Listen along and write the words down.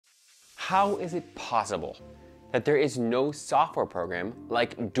How is it possible that there is no software program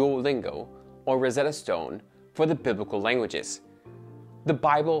like Duolingo or Rosetta Stone for the biblical languages? The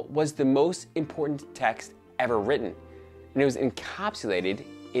Bible was the most important text ever written, and it was encapsulated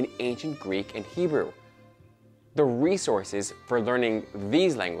in ancient Greek and Hebrew. The resources for learning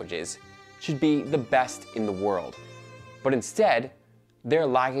these languages should be the best in the world, but instead, they're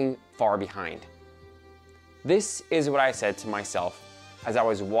lagging far behind. This is what I said to myself as I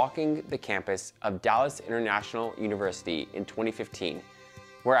was walking the campus of Dallas International University in 2015,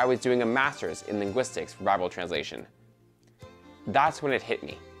 where I was doing a master's in linguistics for Bible translation. That's when it hit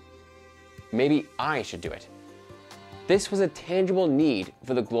me. Maybe I should do it. This was a tangible need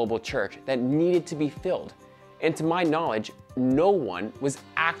for the global church that needed to be filled, and to my knowledge, no one was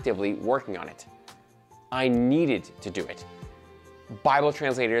actively working on it. I needed to do it. Bible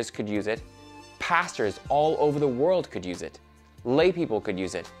translators could use it. Pastors all over the world could use it. Lay people could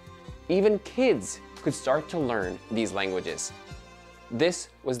use it. Even kids could start to learn these languages. This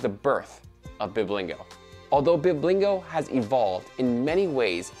was the birth of Biblingo. Although Biblingo has evolved in many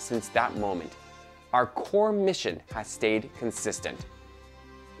ways since that moment, our core mission has stayed consistent.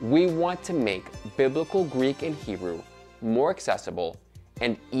 We want to make biblical Greek and Hebrew more accessible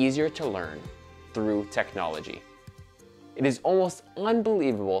and easier to learn through technology. It is almost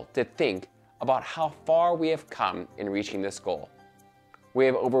unbelievable to think about how far we have come in reaching this goal. We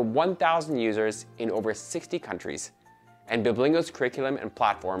have over 1,000 users in over 60 countries, and Biblingo's curriculum and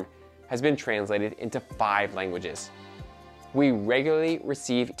platform has been translated into 5 languages. We regularly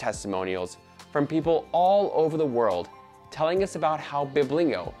receive testimonials from people all over the world telling us about how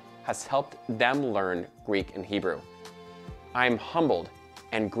Biblingo has helped them learn Greek and Hebrew. I am humbled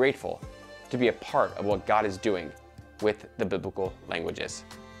and grateful to be a part of what God is doing with the biblical languages.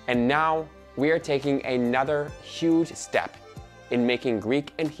 And now we are taking another huge step in making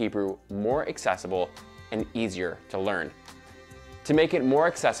Greek and Hebrew more accessible and easier to learn. To make it more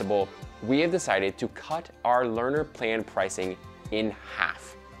accessible, we have decided to cut our learner plan pricing in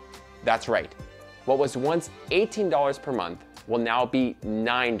half. That's right. What was once $18 per month will now be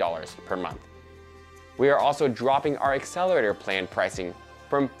 $9 per month. We are also dropping our accelerator plan pricing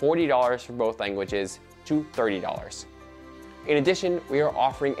from $40 for both languages to $30. In addition, we are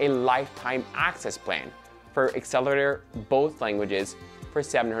offering a lifetime access plan for accelerator both languages for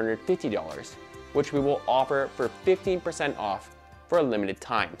 $750, which we will offer for 15% off for a limited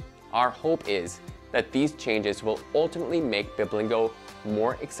time. Our hope is that these changes will ultimately make Biblingo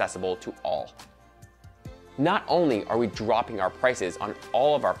more accessible to all. Not only are we dropping our prices on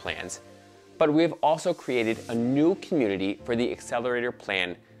all of our plans, but we have also created a new community for the accelerator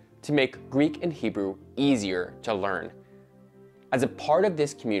plan to make Greek and Hebrew easier to learn. As a part of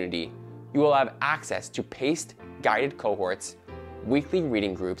this community, you will have access to paced, guided cohorts, weekly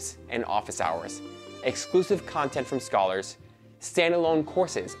reading groups and office hours, exclusive content from scholars, standalone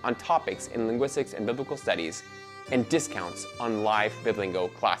courses on topics in linguistics and biblical studies, and discounts on live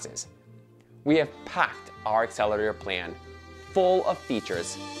Biblingo classes. We have packed our accelerator plan full of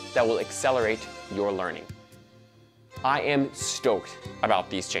features that will accelerate your learning. I am stoked about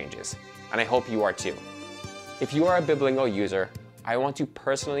these changes, and I hope you are too. If you are a Biblingo user, I want to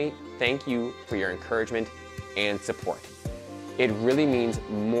personally thank you for your encouragement and support. It really means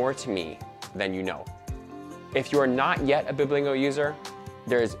more to me than you know. If you are not yet a Biblingo user,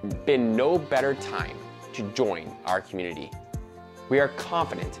 there's been no better time to join our community. We are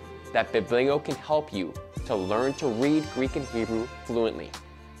confident that Biblingo can help you to learn to read Greek and Hebrew fluently,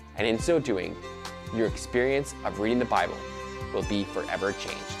 and in so doing, your experience of reading the Bible will be forever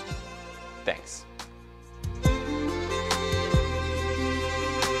changed. Thanks.